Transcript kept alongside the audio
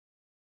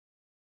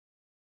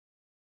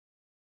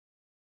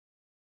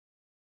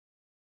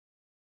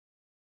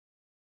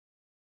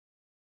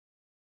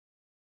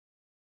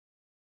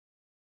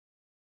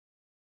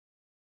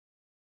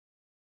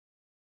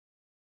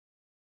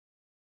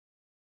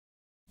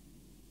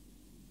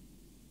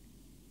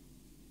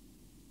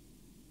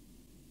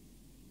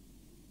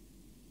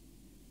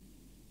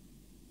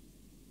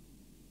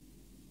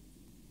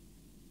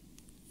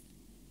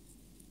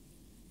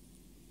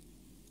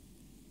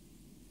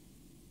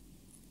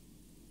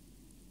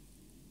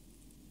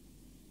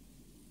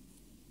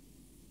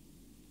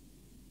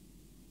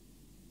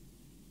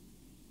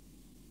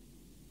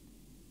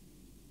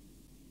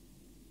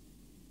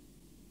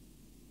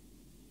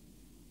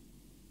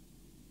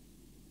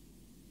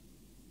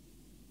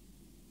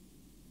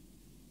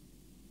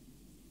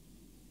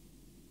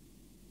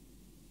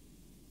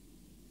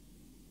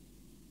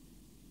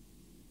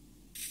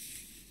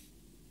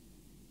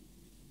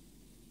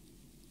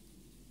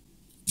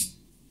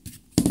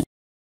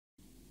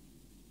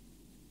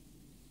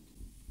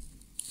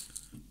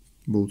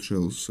Both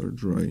shells are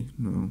dry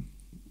now.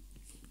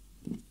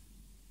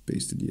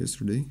 Pasted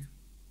yesterday.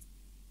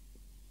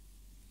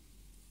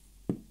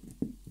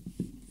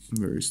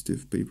 Very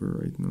stiff paper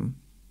right now.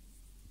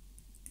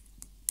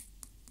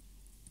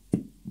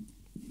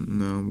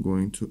 Now I'm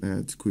going to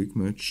add quick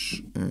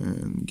match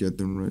and get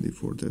them ready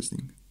for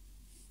testing.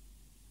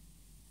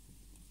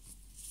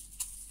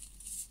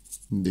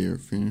 They are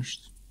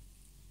finished.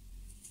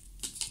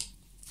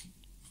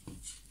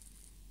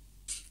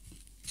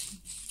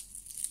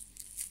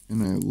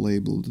 And I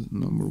labeled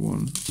number 1,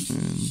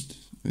 and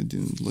I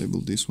didn't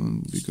label this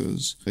one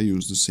because I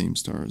use the same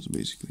stars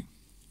basically.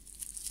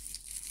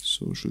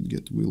 So should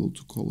get Willow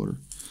to color,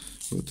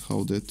 but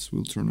how that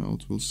will turn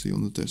out we'll see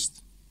on the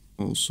test.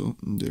 Also,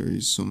 there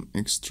is some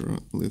extra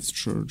lift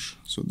charge,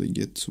 so they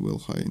get well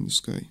high in the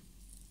sky.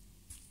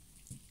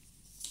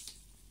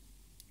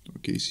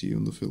 Okay, see you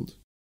on the field.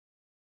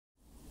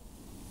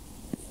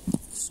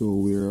 So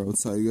we're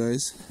outside,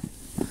 guys.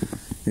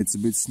 It's a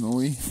bit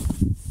snowy.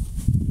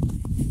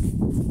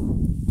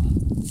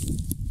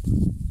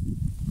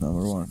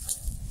 Number 1.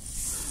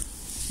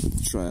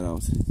 Let's try it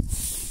out.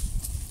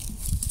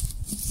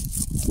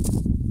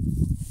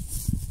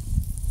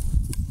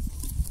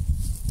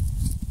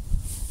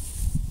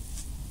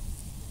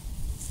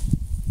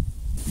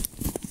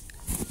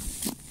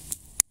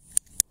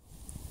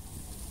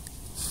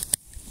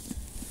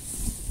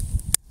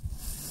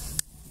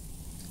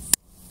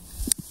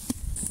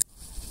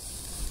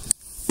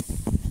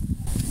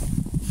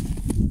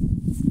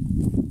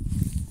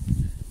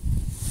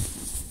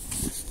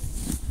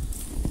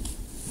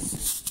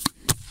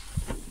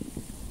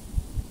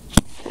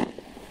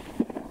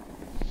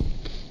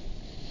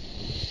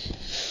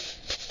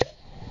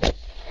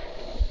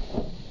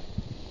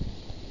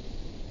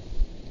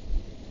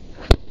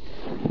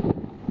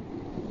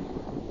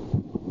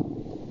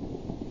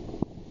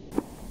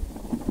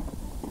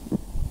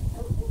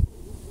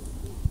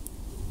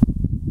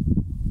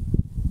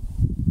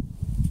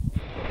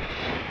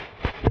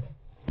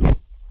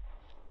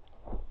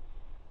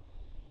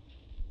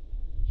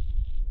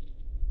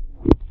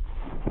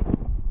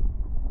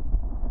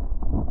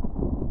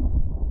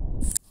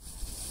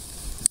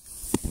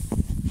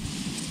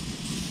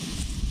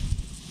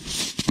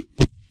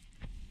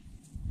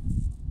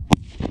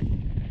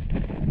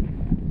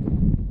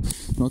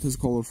 Not as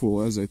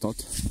colorful as I thought,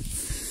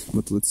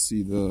 but let's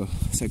see the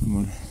second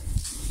one.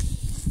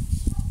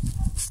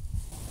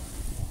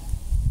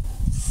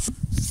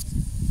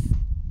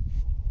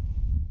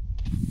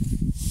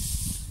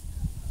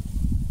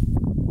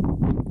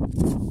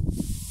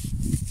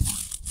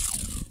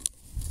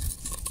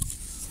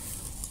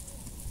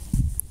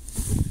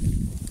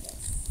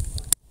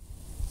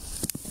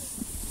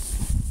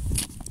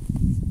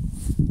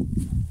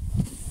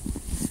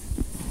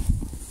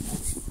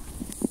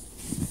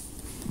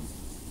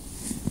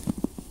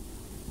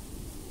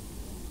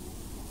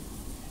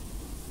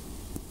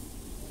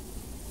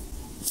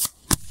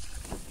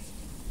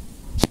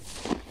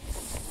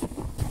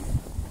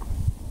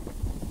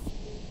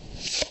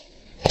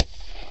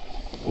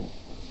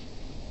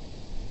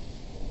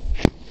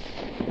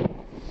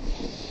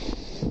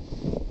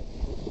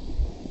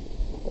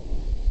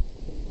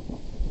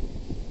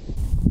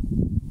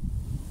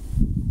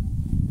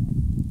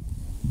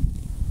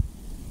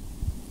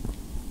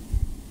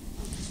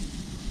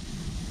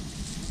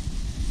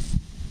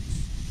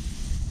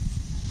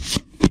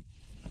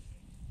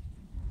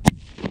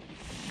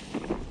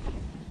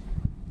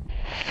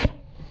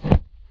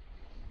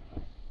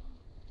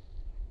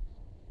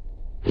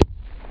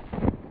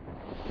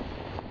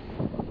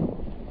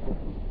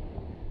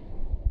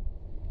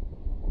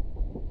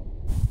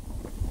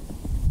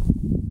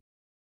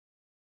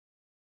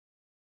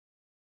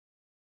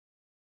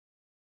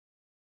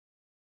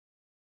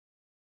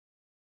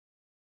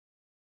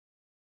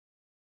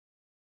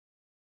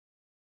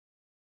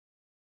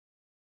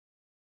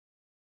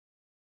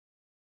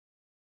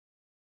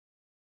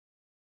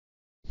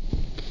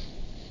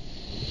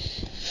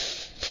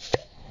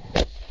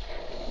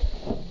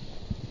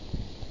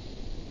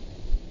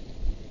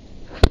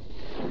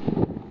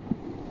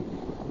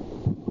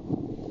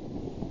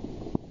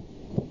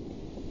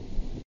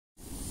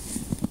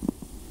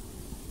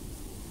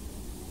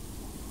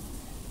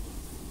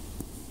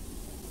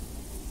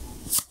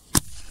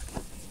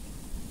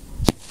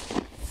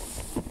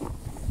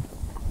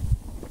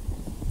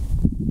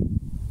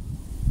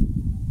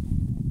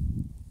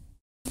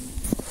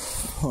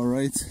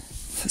 Alright,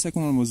 the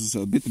second one was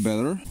a bit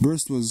better.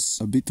 Burst was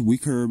a bit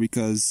weaker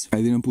because I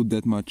didn't put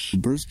that much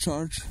burst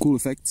charge. Cool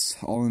effects,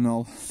 all in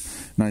all.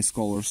 Nice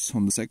colors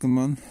on the second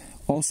one.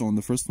 Also on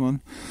the first one.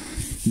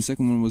 The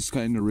second one was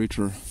kinda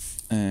richer.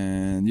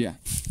 And yeah,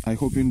 I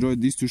hope you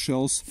enjoyed these two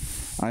shells.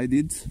 I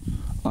did.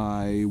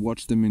 I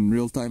watched them in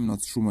real time,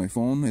 not through my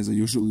phone, as I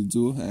usually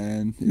do,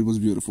 and it was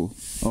beautiful.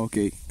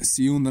 Okay,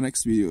 see you in the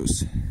next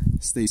videos.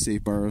 Stay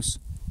safe, Pyros.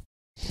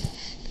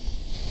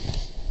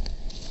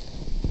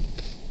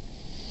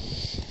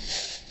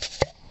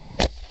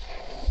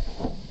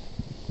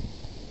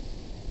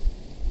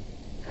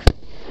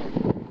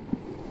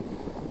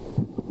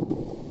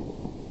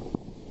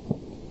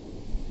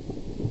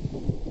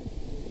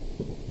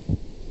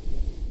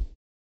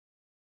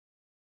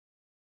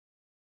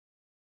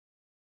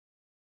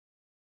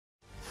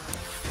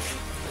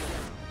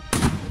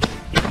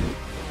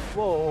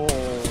 Whoa.